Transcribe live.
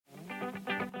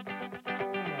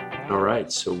All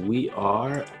right, so we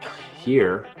are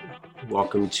here.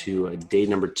 Welcome to day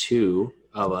number 2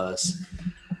 of us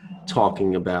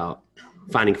talking about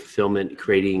finding fulfillment,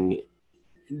 creating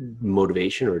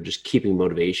motivation, or just keeping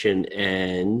motivation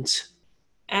and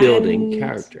building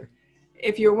character.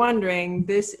 If you're wondering,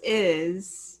 this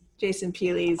is Jason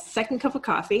Peely's second cup of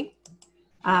coffee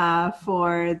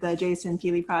for the Jason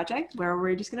Peely Project, where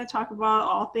we're just going to talk about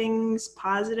all things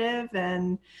positive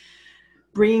and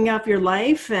bringing up your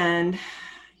life and,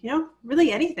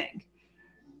 really anything.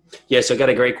 Yeah, so I got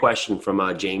a great question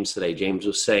from James today. James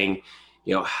was saying,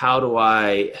 how do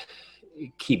I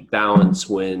keep balance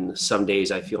when some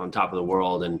days I feel on top of the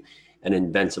world and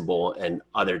invincible, and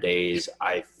other days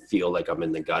I feel like I'm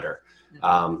in the gutter?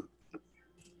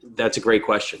 That's a great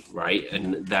question, right?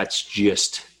 And that's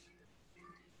just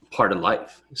part of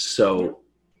life. So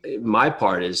my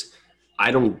part is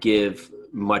I don't give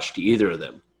much to either of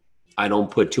them. I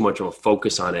don't put too much of a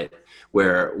focus on it,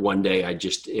 where one day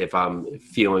if I'm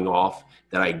feeling off,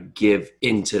 that I give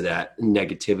into that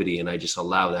negativity and I just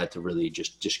allow that to really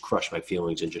just crush my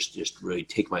feelings and just really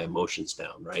take my emotions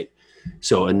down, right?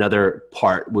 So another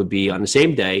part would be on the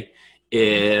same day,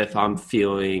 if I'm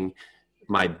feeling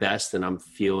my best and I'm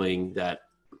feeling that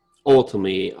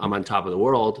ultimately I'm on top of the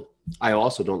world, I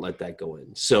also don't let that go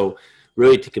in. So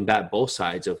really to combat both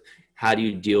sides of how do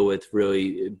you deal with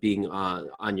really being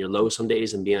on your low some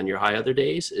days and be on your high other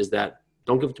days, is that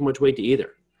don't give too much weight to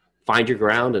either. Find your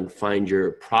ground and find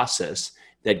your process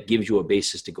that gives you a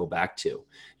basis to go back to.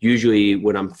 Usually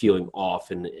when I'm feeling off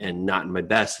and not in my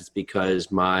best, it's because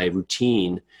my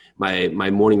routine, my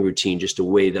morning routine, just the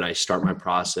way that I start my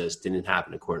process didn't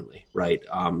happen accordingly, right?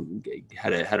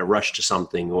 Had a rush to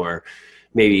something, or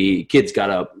maybe kids got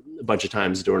up a bunch of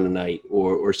times during the night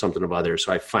or something of other.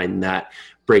 So I find that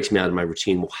breaks me out of my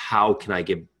routine. Well, how can I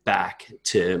get back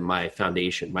to my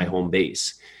foundation, my home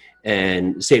base?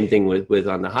 And same thing with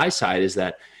on the high side is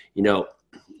that,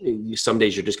 some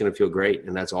days you're just going to feel great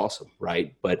and that's awesome,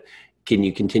 right? But can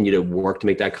you continue to work to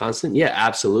make that constant? Yeah,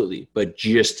 absolutely. But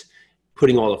just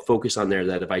putting all the focus on there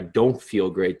that if I don't feel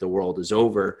great, the world is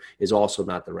over, is also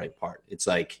not the right part. It's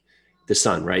like the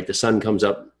sun, right? The sun comes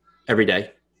up every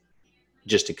day,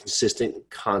 just a consistent,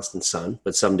 constant sun.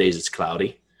 But some days it's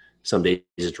cloudy. Some days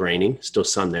it's raining, still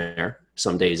sun there.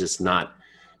 Some days it's not.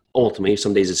 Ultimately,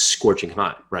 some days it's scorching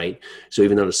hot, right? So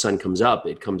even though the sun comes up,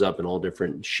 it comes up in all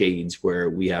different shades where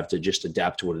we have to just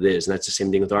adapt to what it is. And that's the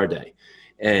same thing with our day.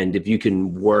 And if you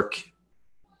can work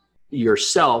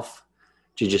yourself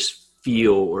to just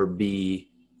feel or be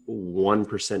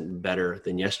 1% better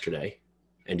than yesterday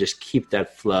and just keep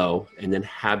that flow and then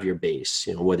have your base,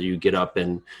 whether you get up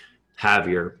and have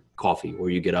your coffee, or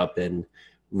you get up and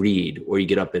read, or you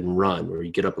get up and run, or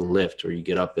you get up and lift, or you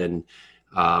get up and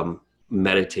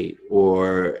meditate,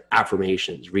 or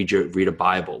affirmations, read a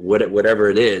Bible, whatever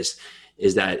it is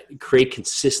that create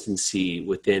consistency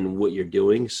within what you're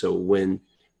doing. So when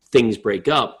things break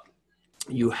up,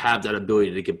 you have that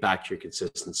ability to get back to your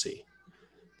consistency.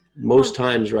 Most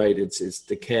times, right, it's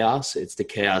the chaos. It's the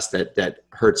chaos that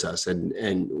hurts us.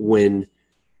 And when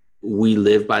we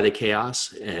live by the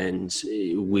chaos, and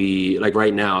we, like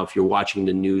right now, if you're watching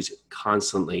the news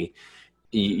constantly,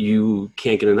 you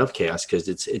can't get enough chaos because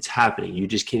it's happening. You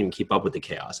just can't even keep up with the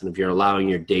chaos. And if you're allowing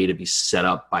your day to be set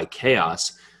up by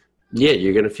chaos, yeah,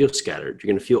 you're going to feel scattered. You're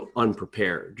going to feel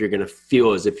unprepared. You're going to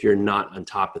feel as if you're not on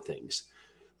top of things.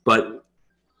 But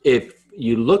if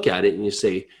you look at it and you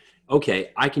say,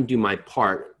 okay, I can do my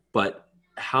part, but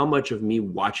how much of me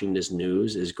watching this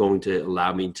news is going to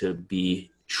allow me to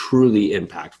be truly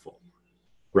impactful,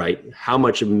 right? How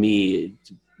much of me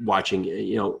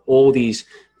watching, all these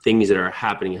things that are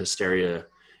happening, hysteria,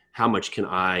 how much can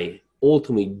I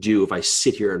ultimately do if I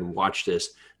sit here and watch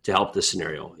this to help this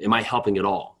scenario? Am I helping at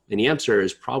all? And the answer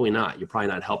is probably not. You're probably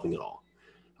not helping at all.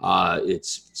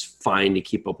 It's fine to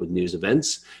keep up with news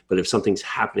events, but if something's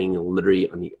happening literally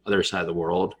on the other side of the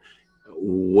world,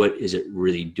 what is it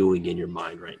really doing in your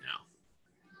mind right now?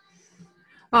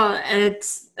 Well,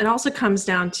 it also comes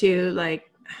down to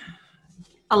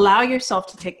allow yourself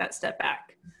to take that step back.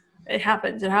 It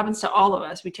happens to all of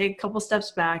us. We take a couple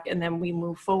steps back and then we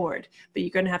move forward, but you're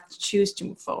going to have to choose to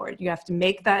move forward. You have to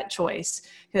make that choice,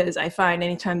 because I find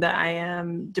anytime that I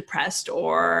am depressed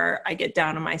or I get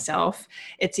down on myself,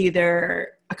 it's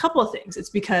either a couple of things. It's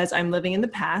because I'm living in the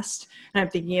past and I'm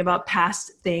thinking about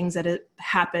past things that have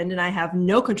happened, and I have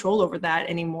no control over that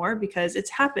anymore because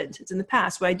it's happened. It's in the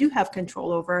past. What I do have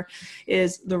control over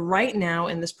is the right now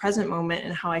in this present moment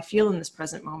and how I feel in this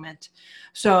present moment.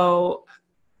 So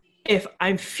if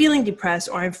I'm feeling depressed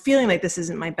or I'm feeling like this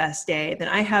isn't my best day, then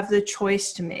I have the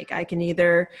choice to make. I can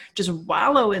either just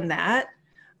wallow in that,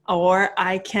 or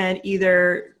I can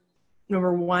either,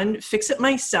 number one, fix it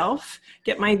myself,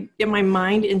 get my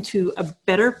mind into a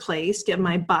better place, get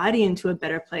my body into a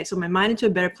better place. So my mind into a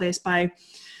better place by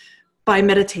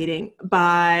meditating,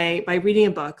 by reading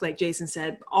a book, like Jason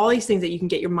said, all these things that you can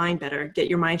get your mind better, get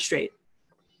your mind straight.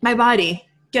 My body,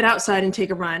 get outside and take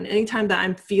a run. Anytime that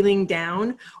I'm feeling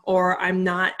down or I'm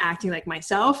not acting like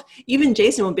myself, even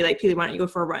Jason will be like, Peely, why don't you go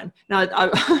for a run? Now,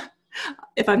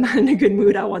 if I'm not in a good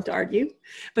mood, I'll want to argue.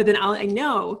 But then I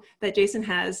know that Jason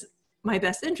has my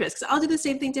best interest, because I'll do the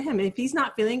same thing to him. If he's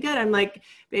not feeling good, I'm like,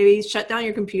 baby, shut down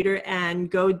your computer and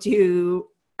go do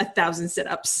 1,000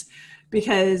 sit-ups,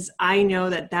 because I know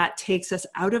that takes us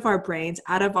out of our brains,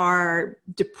 out of our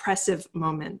depressive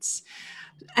moments.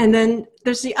 And then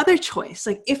there's the other choice.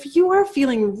 Like, if you are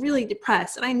feeling really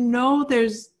depressed, and I know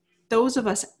there's those of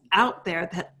us out there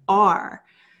that are,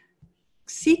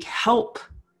 seek help.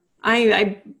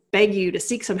 I beg you to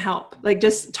seek some help. Like,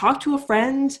 just talk to a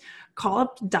friend, call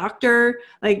up the doctor,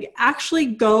 like actually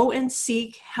go and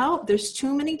seek help. There's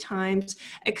too many times,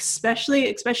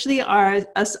 especially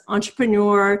us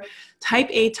entrepreneur type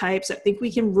A types that think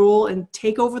we can rule and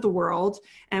take over the world,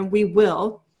 and we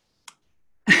will.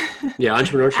 Yeah,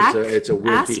 entrepreneurship it's a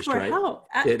weird beast, right? Help.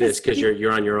 It is, because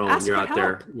you're on your own. You're out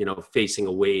help. there, facing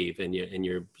a wave, and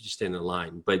you're just in a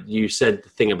line. But you said the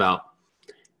thing about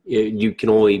you can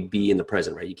only be in the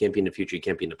present, right? You can't be in the future. You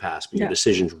can't be in the past. But your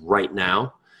decisions right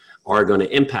now are going to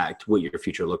impact what your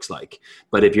future looks like.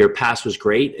 But if your past was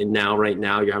great and right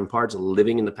now you're having parts of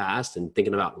living in the past and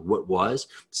thinking about what was,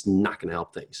 it's not going to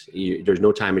help things. There's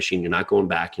no time machine. You're not going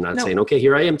back. You're not saying, okay,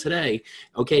 here I am today.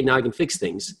 Okay, now I can fix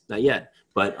things. Not yet.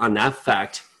 But on that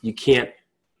fact, you can't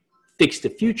fix the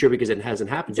future because it hasn't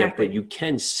happened yet, but you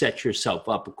can set yourself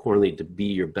up accordingly to be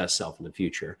your best self in the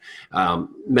future.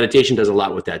 Meditation does a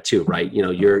lot with that too, right?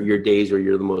 Your days where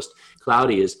you're the most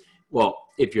cloudy is, well,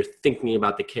 if you're thinking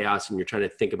about the chaos and you're trying to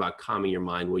think about calming your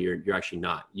mind, well, you're actually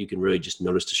not. You can really just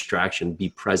notice distraction, be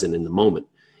present in the moment.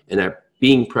 And that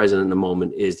being present in the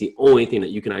moment is the only thing that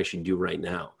you can actually do right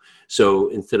now. So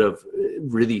instead of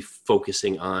really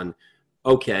focusing on,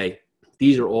 okay,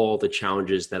 these are all the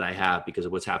challenges that I have because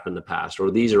of what's happened in the past,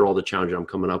 or these are all the challenges I'm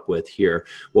coming up with here.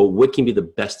 Well, what can be the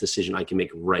best decision I can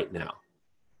make right now?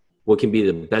 What can be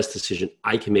the best decision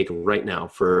I can make right now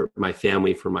for my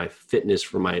family, for my fitness,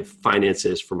 for my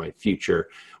finances, for my future?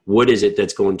 What is it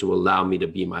that's going to allow me to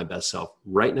be my best self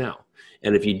right now?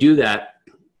 And if you do that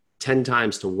 10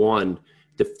 times to 1,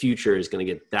 the future is going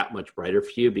to get that much brighter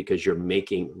for you because you're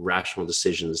making rational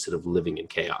decisions instead of living in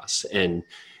chaos. And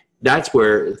that's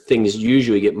where things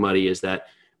usually get muddy, is that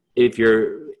if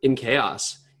you're in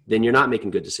chaos, then you're not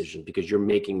making good decisions because you're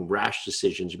making rash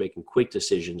decisions, you're making quick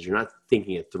decisions, you're not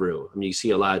thinking it through. I mean, you see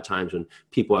a lot of times when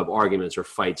people have arguments or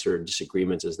fights or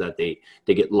disagreements is that they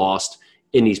get lost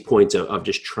in these points of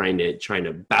just trying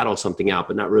to battle something out,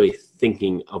 but not really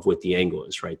thinking of what the angle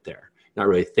is right there. Not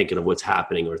really thinking of what's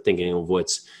happening or thinking of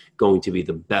what's going to be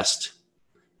the best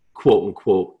quote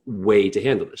unquote way to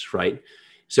handle this, right?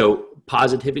 So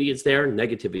positivity, it's there.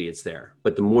 Negativity, it's there.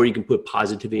 But the more you can put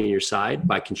positivity on your side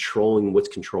by controlling what's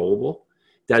controllable,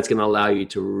 that's going to allow you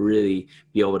to really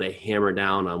be able to hammer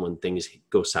down on when things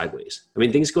go sideways. I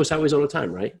mean, things go sideways all the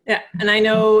time, right? Yeah. And I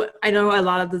know a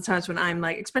lot of the times when I'm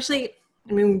like, especially,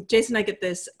 I mean, Jason and I get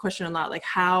this question a lot, like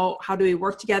how do we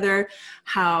work together?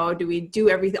 How do we do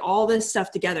everything, all this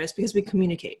stuff together? It's because we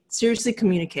communicate, seriously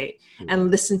communicate and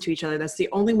listen to each other. That's the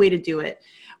only way to do it.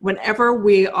 Whenever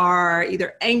we are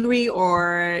either angry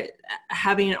or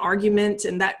having an argument,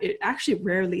 and that it actually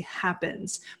rarely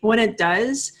happens. But when it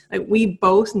does, like, we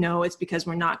both know it's because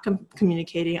we're not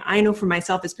communicating. I know for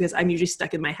myself, it's because I'm usually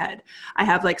stuck in my head. I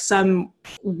have like some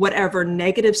whatever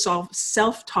negative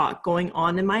self-talk going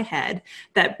on in my head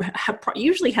that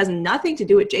usually has nothing to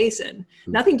do with Jason,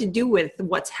 nothing to do with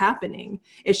what's happening.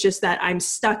 It's just that I'm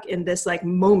stuck in this like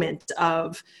moment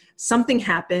of something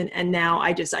happened, and now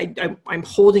I'm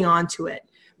holding on to it.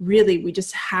 Really, we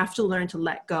just have to learn to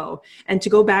let go. And to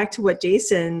go back to what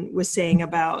Jason was saying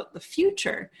about the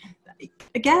future,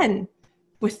 again,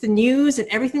 with the news and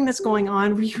everything that's going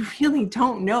on, we really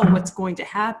don't know what's going to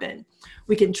happen.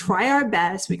 We can try our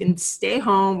best. We can stay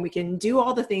home. We can do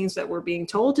all the things that we're being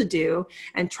told to do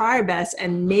and try our best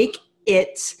and make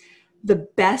it the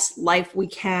best life we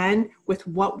can with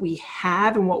what we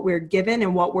have and what we're given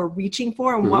and what we're reaching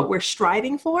for and what we're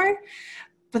striving for.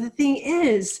 But the thing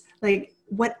is, like,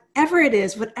 whatever it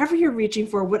is, whatever you're reaching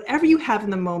for, whatever you have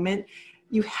in the moment,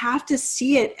 you have to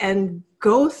see it and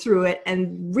go through it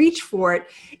and reach for it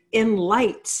in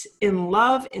light, in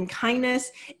love, in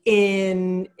kindness,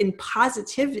 in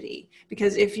positivity,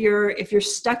 because if you're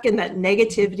stuck in that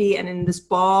negativity and in this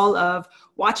ball of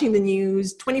watching the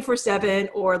news 24/7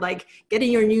 or like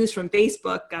getting your news from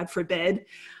Facebook, God forbid,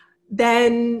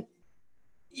 then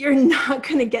you're not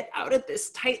going to get out of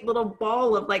this tight little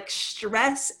ball of like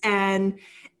stress and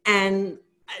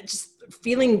just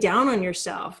feeling down on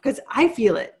yourself. Because I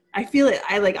feel it.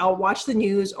 I'll watch the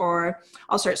news or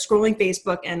I'll start scrolling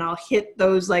Facebook and I'll hit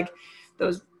those, I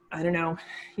don't know,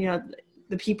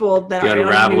 the people that the are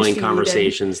unraveling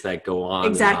conversations that go on.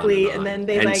 Exactly. And then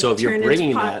they and so if you're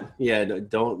bringing that,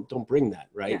 don't bring that.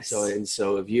 Right. Yes.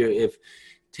 So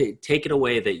take it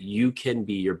away that you can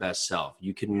be your best self,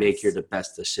 you can make the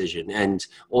best decision. And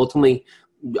ultimately,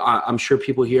 I'm sure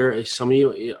people here, some of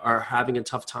you are having a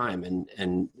tough time,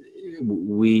 and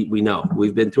we know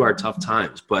we've been through our tough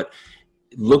times, but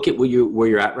look at where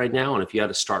you're at right now. And if you had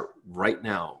to start right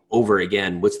now over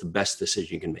again, what's the best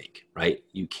decision you can make, right?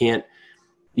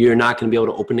 You're not going to be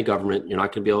able to open the government. You're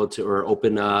not going to be able to, or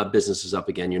open businesses up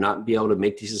again. You're not going to be able to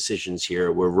make these decisions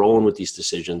here. We're rolling with these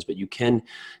decisions, but you can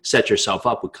set yourself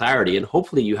up with clarity. And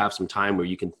hopefully you have some time where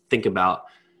you can think about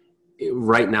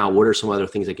right now, what are some other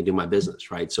things I can do in my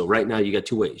business, right? So right now you got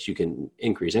two ways. You can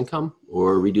increase income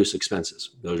or reduce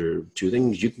expenses. Those are two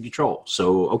things you can control.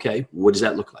 So, okay, what does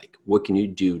that look like? What can you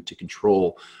do to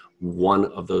control one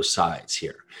of those sides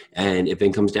here? And if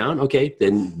income's down, okay,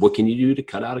 then what can you do to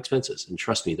cut out expenses? And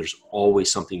trust me, there's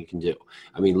always something you can do.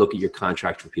 I mean, look at your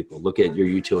contract for people, look at your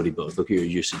utility bills, look at your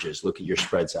usages, look at your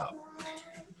spreads out.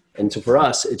 And so for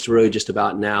us, it's really just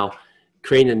about now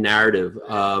creating a narrative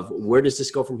of where does this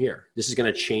go from here? This is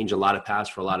going to change a lot of paths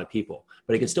for a lot of people,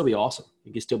 but it can still be awesome.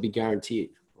 It can still be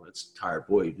guaranteed. Well, it's tired,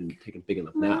 boy, you didn't take a big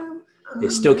enough nap.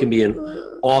 It still can be an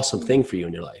awesome thing for you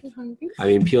in your life. I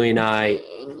mean, Peely and I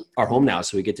are home now,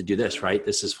 so we get to do this, right?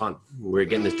 This is fun. We're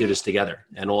getting to do this together.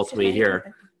 And ultimately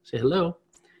here, say hello.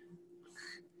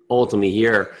 Ultimately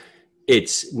here,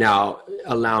 it's now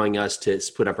allowing us to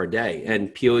split up our day. And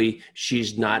Peely,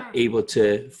 she's not able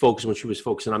to focus what she was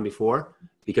focusing on before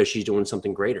because she's doing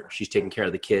something greater. She's taking care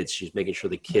of the kids. She's making sure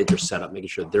the kids are set up, making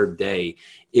sure their day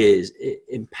is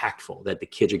impactful, that the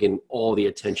kids are getting all the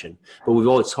attention. But we've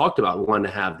always talked about wanting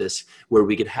to have this where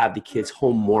we could have the kids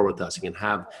home more with us and can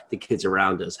have the kids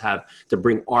around us, have to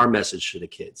bring our message to the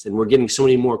kids. And we're getting so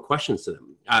many more questions to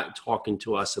them, talking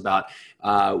to us about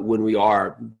when we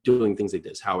are doing things like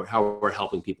this, how we're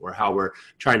helping people or how we're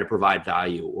trying to provide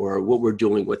value or what we're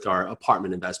doing with our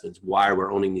apartment investments, why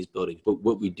we're owning these buildings, but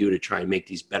what we do to try and make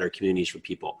these better communities for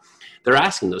people. They're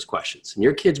asking those questions, and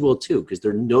your kids will too, because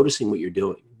they're noticing what you're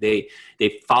doing. They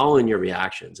follow in your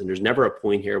reactions, and there's never a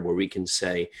point here where we can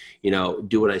say,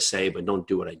 do what I say, but don't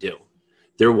do what I do.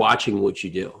 They're watching what you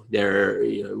do.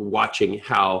 They're watching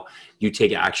how you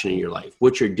take action in your life,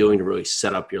 what you're doing to really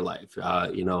set up your life.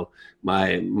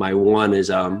 My one is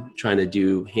trying to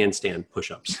do handstand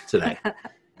push-ups today.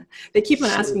 They keep on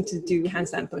asking to do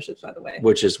handstand push-ups, by the way.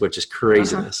 Which is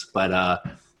craziness, but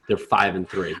they're 5 and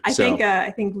 3.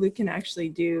 I think Luke can actually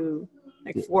do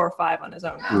like 4 or 5 on his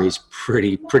own now. And he's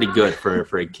pretty good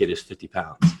for a kid who's 50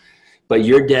 pounds. But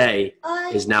your day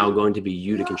is now going to be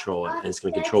you to control it, and it's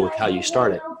going to control with how you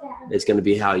start it. It's going to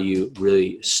be how you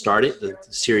really start it, the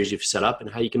series you've set up, and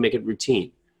how you can make it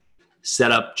routine.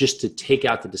 Set up just to take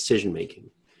out the decision making.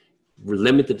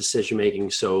 Limit the decision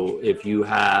making. So if you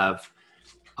have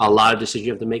a lot of decisions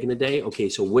you have to make in a day, okay,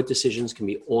 so what decisions can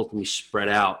be ultimately spread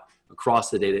out across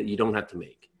the day that you don't have to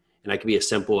make? And that can be as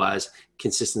simple as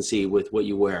consistency with what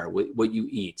you wear, what you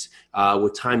eat,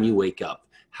 what time you wake up,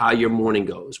 how your morning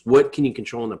goes. What can you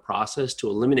control in the process to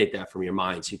eliminate that from your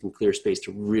mind so you can clear space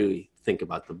to really think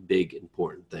about the big,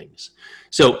 important things?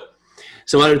 So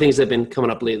some other things that have been coming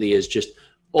up lately is just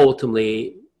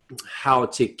ultimately how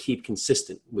to keep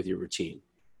consistent with your routine.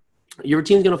 Your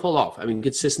routine is going to fall off. I mean,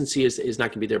 consistency is not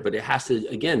going to be there, but it has to,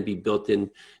 again, be built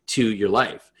into your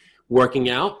life. Working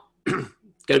out,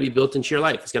 it's got to be built into your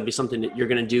life. It's got to be something that you're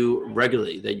going to do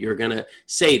regularly, that you're going to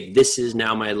say, this is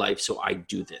now my life, so I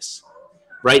do this.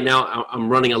 Right now, I'm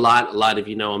running a lot. A lot of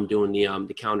you know I'm doing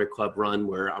the Calendar Club run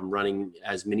where I'm running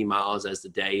as many miles as the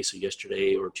day. So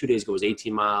yesterday or 2 days ago was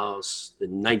 18 miles,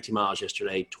 then 19 miles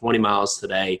yesterday, 20 miles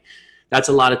today. That's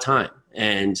a lot of time.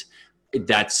 And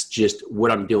that's just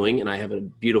what I'm doing. And I have a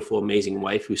beautiful, amazing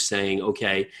wife who's saying,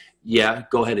 okay, yeah,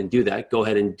 go ahead and do that. Go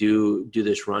ahead and do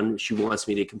this run. She wants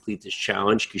me to complete this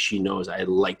challenge because she knows I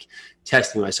like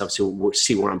testing myself to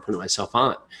see where I'm putting myself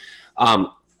on.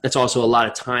 That's also a lot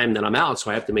of time that I'm out. So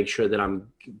I have to make sure that I'm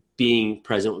being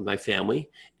present with my family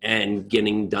and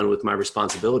getting done with my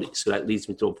responsibilities. So that leads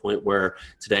me to a point where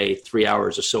today 3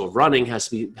 hours or so of running has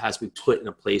to be put in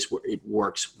a place where it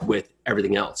works with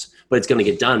everything else. But it's going to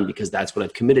get done because that's what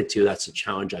I've committed to. That's the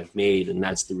challenge I've made, and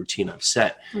that's the routine I've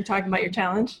set. We're talking about your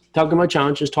challenge? Talking about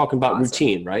challenges, talking about Awesome.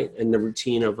 routine, right? And the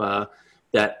routine of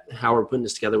that how we're putting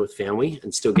this together with family and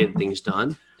still getting things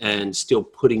done and still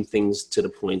putting things to the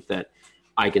point that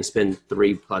I can spend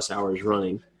 3+ hours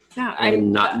running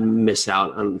and not miss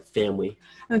out on family.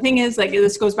 And the thing is, like,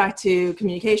 this goes back to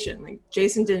communication. Like,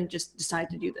 Jason didn't just decide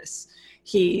to do this.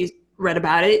 He read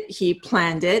about it, he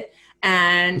planned it,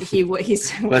 and he's well,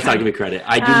 let's not give me credit.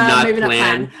 I do not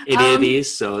plan any of these,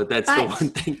 so that's the one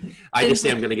thing. I just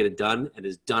say I'm going to get it done, and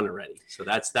it's done already. So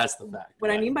that's the fact.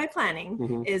 What I mean by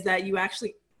planning is that you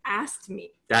actually asked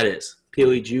me. That is.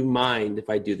 Peely, do you mind if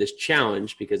I do this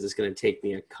challenge because it's going to take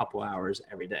me a couple hours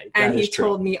every day? And he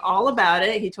told me all about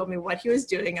it. He told me what he was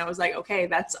doing. I was like, okay,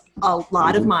 that's a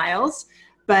lot of miles,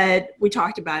 but we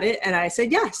talked about it, and I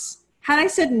said yes. Had I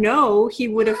said no, he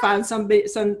would have found some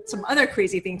other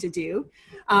crazy thing to do.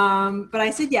 But I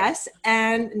said yes,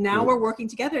 and now we're working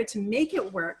together to make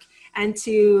it work and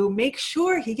to make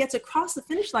sure he gets across the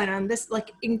finish line on this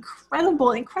like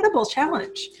incredible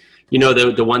challenge. You know,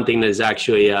 the one thing that is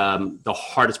actually the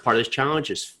hardest part of this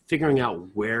challenge is figuring out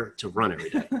where to run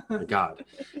every day. Oh my God,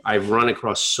 I've run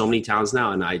across so many towns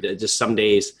now, and I just some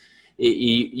days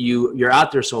you're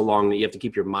out there so long that you have to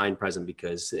keep your mind present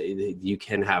because you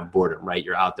can have boredom, right?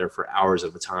 You're out there for hours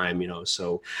at a time, you know.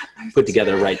 So put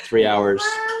together 3 hours.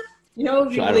 You know, it would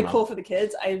be really cool for the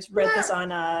kids. I read this on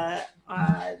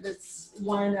this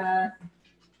one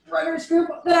runners group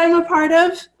that I'm a part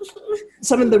of.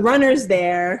 Some of the runners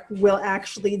there will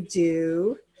actually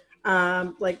do,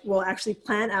 will actually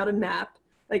plan out a map,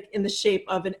 like in the shape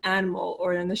of an animal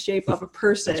or in the shape of a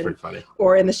person. That's pretty funny.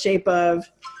 Or in the shape of,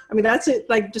 that's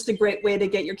just a great way to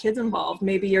get your kids involved.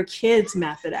 Maybe your kids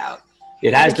map it out.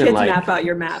 It has been like map out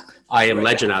your map. I am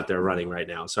legend out there running right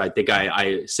now. So I think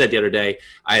I said the other day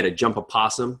I had to jump a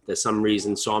possum that some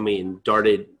reason saw me and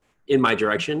darted in my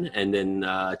direction, and then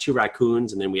 2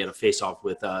 raccoons, and then we had a face off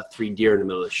with 3 deer in the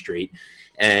middle of the street.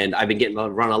 And I've been getting to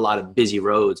run a lot of busy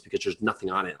roads because there's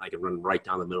nothing on it. I can run right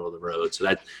down the middle of the road. So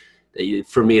that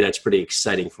for me, that's pretty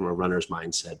exciting from a runner's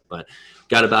mindset. But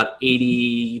got about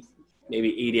 80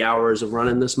 hours of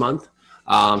running this month.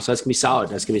 So that's gonna be solid.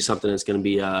 That's gonna be something that's gonna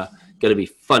be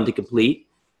fun to complete.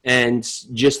 And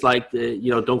just like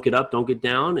don't get up, don't get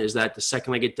down, is that the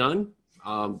second I get done,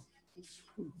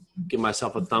 give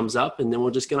myself a thumbs up, and then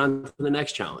we'll just get on to the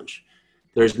next challenge.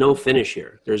 There's no finish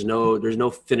here. There's no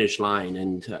finish line.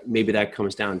 And maybe that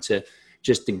comes down to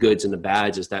just the goods and the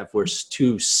bads, is that if we're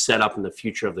too set up in the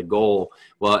future of the goal,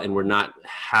 and we're not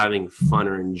having fun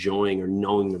or enjoying or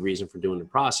knowing the reason for doing the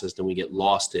process, then we get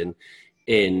lost in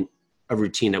a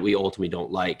routine that we ultimately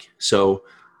don't like. So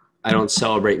I don't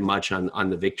celebrate much on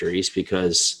the victories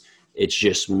because it's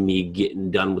just me getting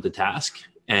done with the task.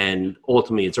 And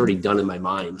ultimately, it's already done in my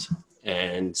mind.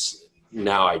 And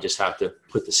now I just have to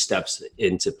put the steps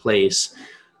into place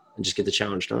and just get the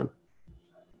challenge done.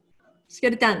 Just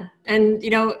get it done. And,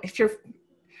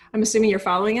 I'm assuming you're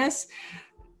following us.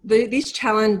 These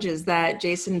challenges that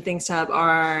Jason thinks up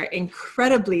are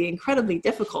incredibly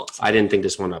difficult. I didn't think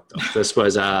this one up, though. This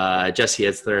was Jesse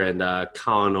Itzler and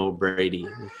Colin O'Brady.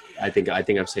 I think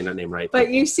I'm saying that name right. But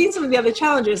you've seen some of the other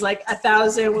challenges, like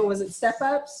 1,000, what was it,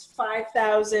 step-ups?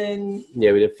 5,000.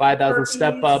 Yeah, we did 5,000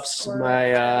 step-ups.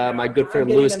 My good friend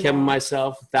Lewis Kim and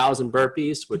myself, 1,000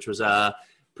 burpees, which was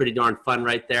pretty darn fun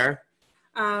right there.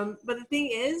 But the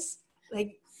thing is,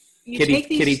 like,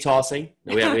 kitty tossing.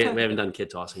 No, we haven't done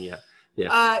kid tossing yet.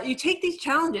 Yeah. You take these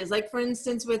challenges, like for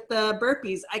instance with the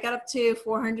burpees, I got up to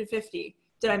 450.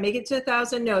 Did I make it to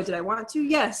 1,000? No. Did I want to?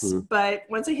 Yes. Mm-hmm. But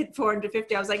once I hit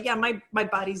 450, I was like, yeah, my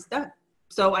body's done.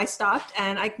 So I stopped,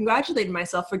 and I congratulated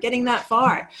myself for getting that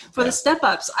far. For the step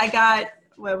ups, I got,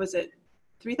 what was it?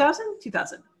 3,000?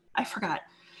 2,000. I forgot.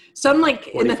 Some like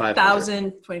in the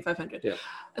 1,000, 2,500. Yeah.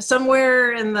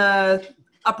 Somewhere in the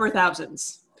upper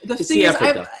thousands. It's the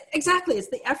effort, exactly. It's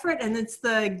the effort, and it's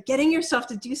the getting yourself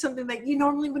to do something that you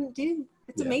normally wouldn't do.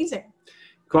 It's amazing.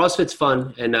 CrossFit's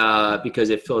fun, and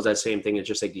because it feels that same thing. It's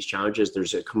just like these challenges.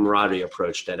 There's a camaraderie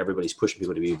approach that everybody's pushing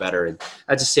people to be better, and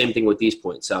that's the same thing with these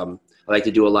points. I like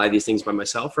to do a lot of these things by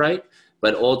myself, right?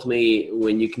 But ultimately,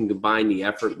 when you can combine the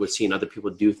effort with seeing other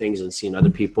people do things and seeing other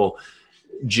people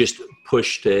just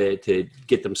push to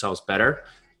get themselves better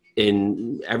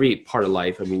in every part of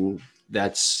life, I mean,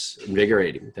 that's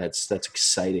invigorating. That's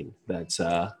exciting. That's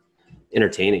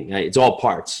entertaining. It's all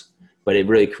parts, but it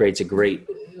really creates a great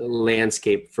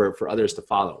landscape for others to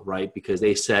follow, right? Because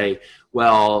they say,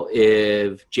 well,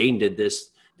 if Jane did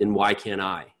this, then why can't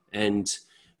I? And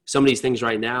some of these things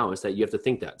right now is that you have to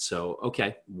think that. So,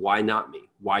 okay, why not me?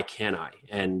 Why can't I?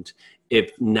 And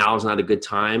if now is not a good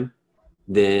time,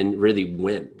 then really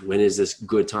when is this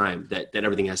good time that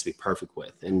everything has to be perfect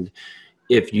with? And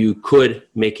if you could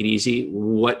make it easy,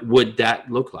 what would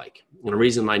that look like? And the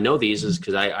reason I know these is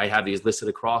because I have these listed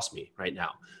across me right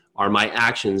now. Are my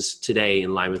actions today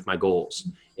in line with my goals?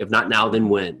 If not now, then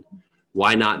when?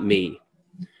 Why not me?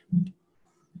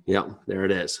 Yeah, there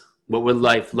it is. What would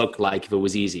life look like if it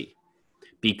was easy?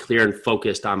 Be clear and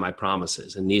focused on my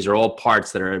promises. And these are all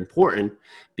parts that are important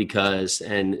because,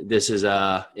 and this is,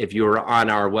 if you were on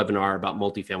our webinar about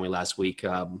multifamily last week,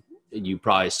 you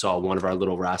probably saw one of our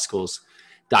little rascals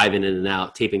diving in and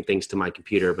out, taping things to my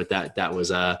computer. But that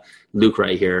was Luke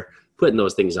right here putting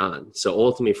those things on. So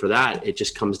ultimately for that, it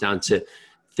just comes down to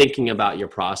thinking about your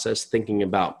process, thinking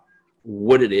about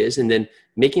what it is, and then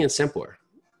making it simpler.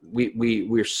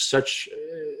 We're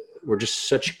just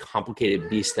such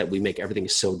complicated beasts that we make everything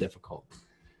so difficult.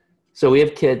 So we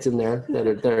have kids in there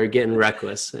that are getting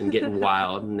reckless and getting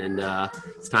wild, and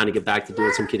it's time to get back to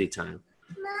doing some kiddie time.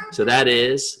 So that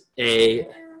is a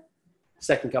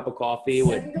second cup of coffee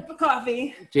with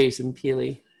Jason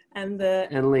Peely and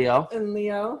Leo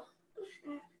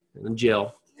and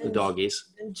Jill, the doggies.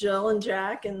 And Jill and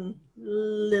Jack and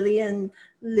Lily and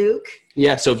Luke.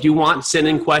 Yeah, so if you want, send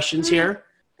in questions here.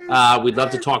 We'd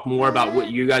love to talk more about what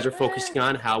you guys are focusing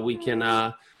on, how we can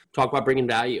talk about bringing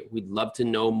value. We'd love to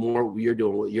know more what you're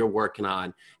doing, what you're working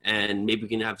on, and maybe we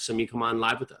can have some of you come on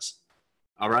live with us.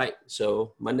 All right,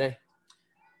 so Monday.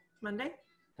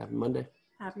 Happy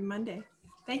Monday.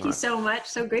 Thank you so much.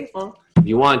 So grateful. If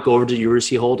you want, go over to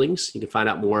Urusi Holdings. You can find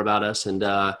out more about us. And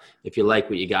if you like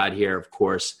what you got here, of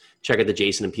course, check out the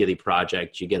Jason and Peely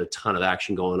Project. You get a ton of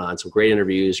action going on. Some great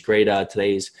interviews. Great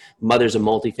today's Mothers of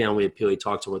Multifamily at Peely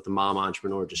talks with the mom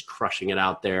entrepreneur, just crushing it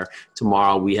out there.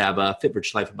 Tomorrow we have a Fit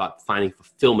Rich Life about finding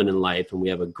fulfillment in life. And we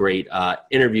have a great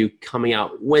interview coming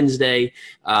out Wednesday.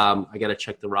 I got to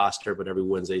check the roster, but every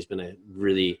Wednesday has been a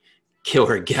really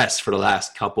killer guest for the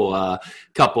last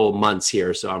couple months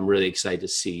here. So I'm really excited to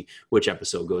see which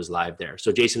episode goes live there.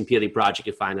 So Jason Peely Project,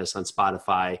 you can find us on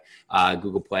Spotify,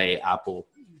 Google Play, Apple,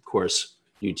 of course,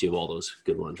 YouTube, all those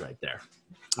good ones right there.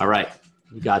 All right.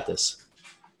 You got this.